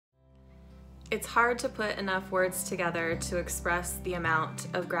It's hard to put enough words together to express the amount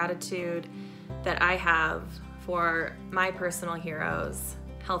of gratitude that I have for my personal heroes,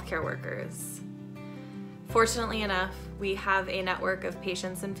 healthcare workers. Fortunately enough, we have a network of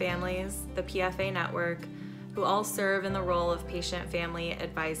patients and families, the PFA network, who all serve in the role of patient-family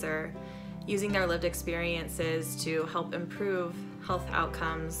advisor, using their lived experiences to help improve health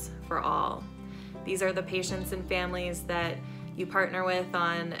outcomes for all. These are the patients and families that you partner with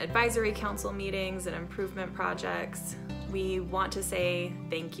on advisory council meetings and improvement projects. We want to say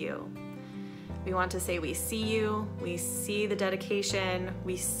thank you. We want to say we see you, we see the dedication,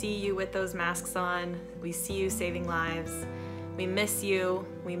 we see you with those masks on, we see you saving lives. We miss you,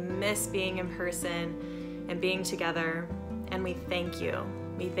 we miss being in person and being together, and we thank you.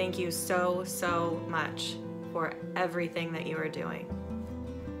 We thank you so, so much for everything that you are doing.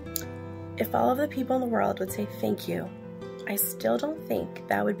 If all of the people in the world would say thank you, I still don't think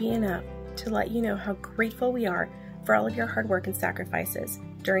that would be enough to let you know how grateful we are for all of your hard work and sacrifices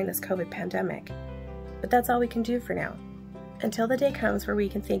during this COVID pandemic. But that's all we can do for now. Until the day comes where we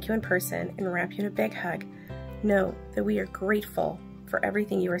can thank you in person and wrap you in a big hug, know that we are grateful for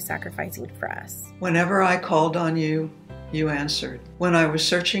everything you are sacrificing for us. Whenever I called on you, you answered. When I was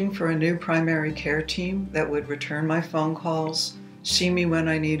searching for a new primary care team that would return my phone calls, see me when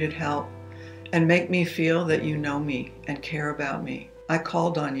I needed help, and make me feel that you know me and care about me, I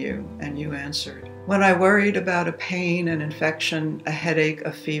called on you and you answered. When I worried about a pain, an infection, a headache,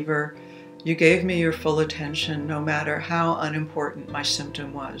 a fever, you gave me your full attention no matter how unimportant my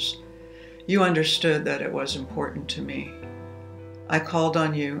symptom was. You understood that it was important to me. I called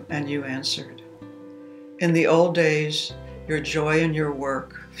on you and you answered. In the old days, your joy in your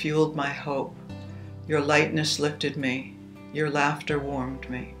work fueled my hope. Your lightness lifted me. Your laughter warmed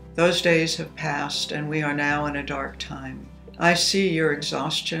me. Those days have passed and we are now in a dark time. I see your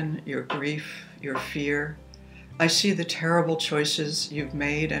exhaustion, your grief, your fear. I see the terrible choices you've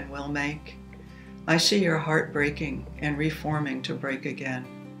made and will make. I see your heart breaking and reforming to break again.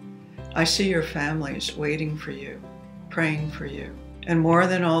 I see your families waiting for you, praying for you. And more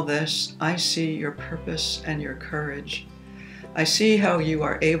than all this, I see your purpose and your courage. I see how you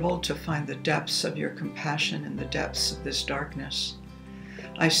are able to find the depths of your compassion in the depths of this darkness.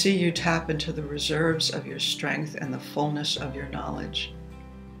 I see you tap into the reserves of your strength and the fullness of your knowledge.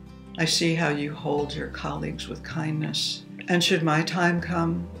 I see how you hold your colleagues with kindness. And should my time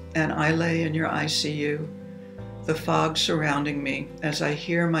come and I lay in your ICU, the fog surrounding me as I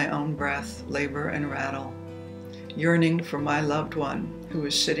hear my own breath labor and rattle, yearning for my loved one who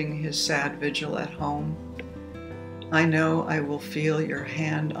is sitting his sad vigil at home, I know I will feel your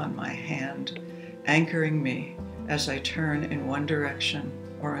hand on my hand, anchoring me as I turn in one direction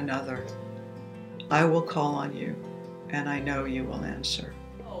or another. I will call on you, and I know you will answer.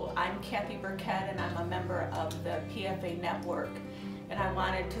 I'm Kathy Burkett, and I'm a member of the PFA network, and I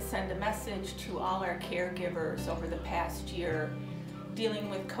wanted to send a message to all our caregivers over the past year dealing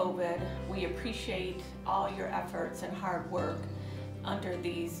with COVID. We appreciate all your efforts and hard work under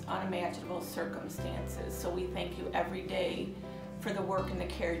these unimaginable circumstances, so we thank you every day for the work and the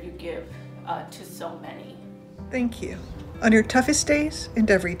care you give to so many. Thank you. On your toughest days and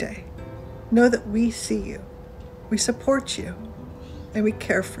every day, know that we see you, we support you, and we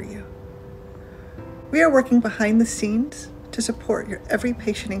care for you. We are working behind the scenes to support your every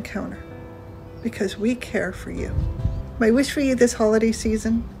patient encounter because we care for you. My wish for you this holiday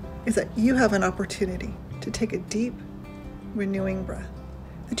season is that you have an opportunity to take a deep, renewing breath,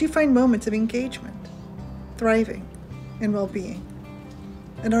 that you find moments of engagement, thriving, and well-being,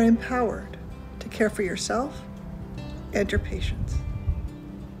 and are empowered to care for yourself and your patients.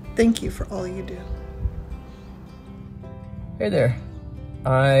 Thank you for all you do. Hey there.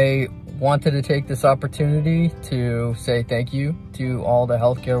 I wanted to take this opportunity to say thank you to all the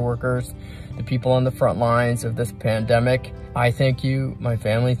healthcare workers, the people on the front lines of this pandemic. I thank you, my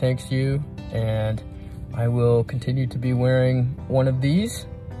family thanks you, and I will continue to be wearing one of these,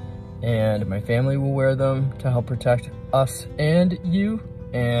 and my family will wear them to help protect us and you,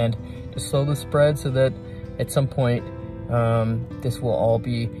 and to slow the spread so that at some point this will all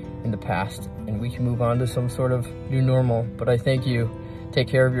be in the past and we can move on to some sort of new normal. But I thank you. Take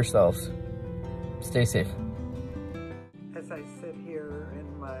care of yourselves. Stay safe. As I sit here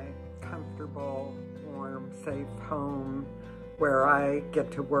in my comfortable, warm, safe home where I get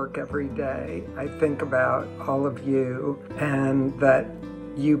to work every day, I think about all of you and that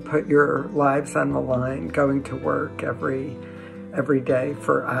you put your lives on the line going to work every day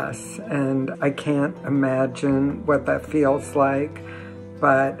for us. And I can't imagine what that feels like,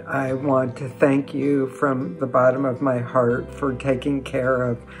 but I want to thank you from the bottom of my heart for taking care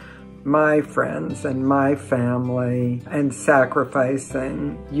of my friends and my family and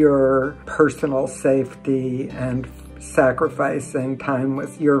sacrificing your personal safety and sacrificing time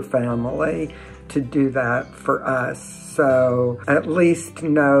with your family to do that for us. So at least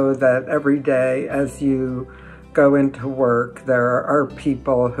know that every day as you go into work, there are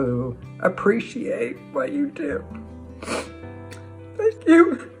people who appreciate what you do. Thank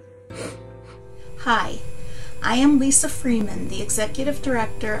you. Hi, I am Lisa Freeman, the Executive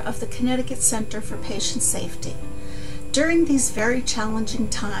Director of the Connecticut Center for Patient Safety. During these very challenging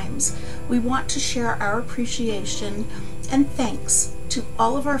times, we want to share our appreciation and thanks to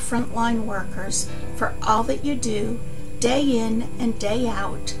all of our frontline workers for all that you do day in and day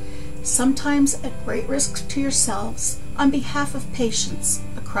out, sometimes at great risk to yourselves, on behalf of patients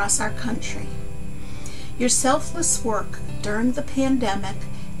across our country. Your selfless work during the pandemic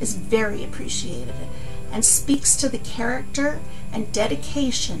is very appreciated and speaks to the character and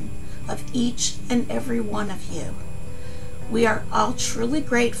dedication of each and every one of you. We are all truly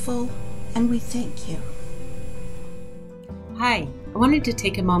grateful and we thank you. Hi, I wanted to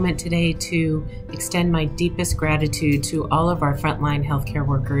take a moment today to extend my deepest gratitude to all of our frontline healthcare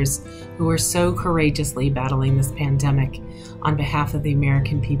workers who are so courageously battling this pandemic on behalf of the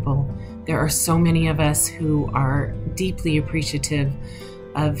American people. There are so many of us who are deeply appreciative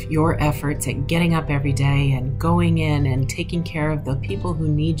of your efforts at getting up every day and going in and taking care of the people who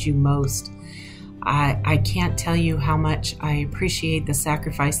need you most. I can't tell you how much I appreciate the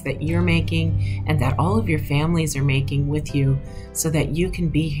sacrifice that you're making and that all of your families are making with you so that you can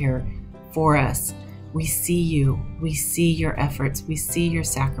be here for us. We see you, we see your efforts, we see your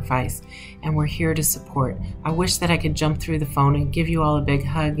sacrifice, and we're here to support. I wish that I could jump through the phone and give you all a big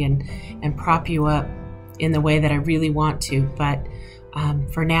hug and prop you up in the way that I really want to, but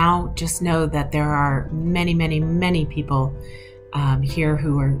for now, just know that there are many, many, many people here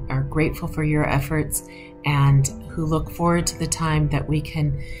who are grateful for your efforts and who look forward to the time that we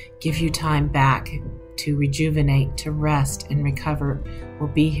can give you time back to rejuvenate, to rest and recover. We'll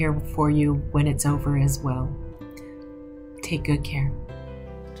be here for you when it's over as well. Take good care.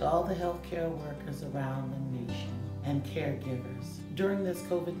 To all the healthcare workers around the nation and caregivers, during this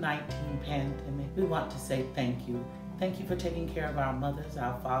COVID-19 pandemic, we want to say thank you. Thank you for taking care of our mothers,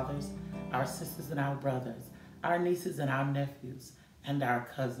 our fathers, our sisters and our brothers, our nieces and our nephews, and our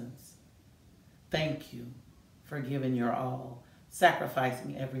cousins. Thank you for giving your all,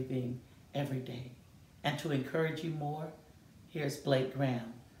 sacrificing everything every day. And to encourage you more, here's Blake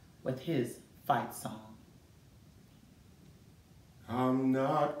Graham with his fight song. I'm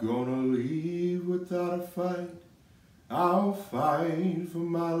not gonna leave without a fight. I'll fight for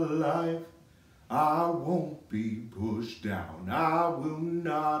my life. I won't be pushed down. I will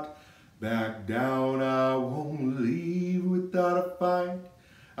not back down. I won't leave without a fight.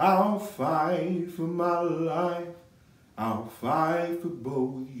 I'll fight for my life. I'll fight for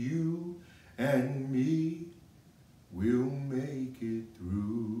both you and me. We'll make it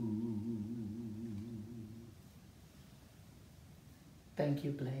through. Thank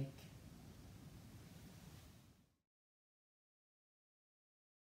you, Blake.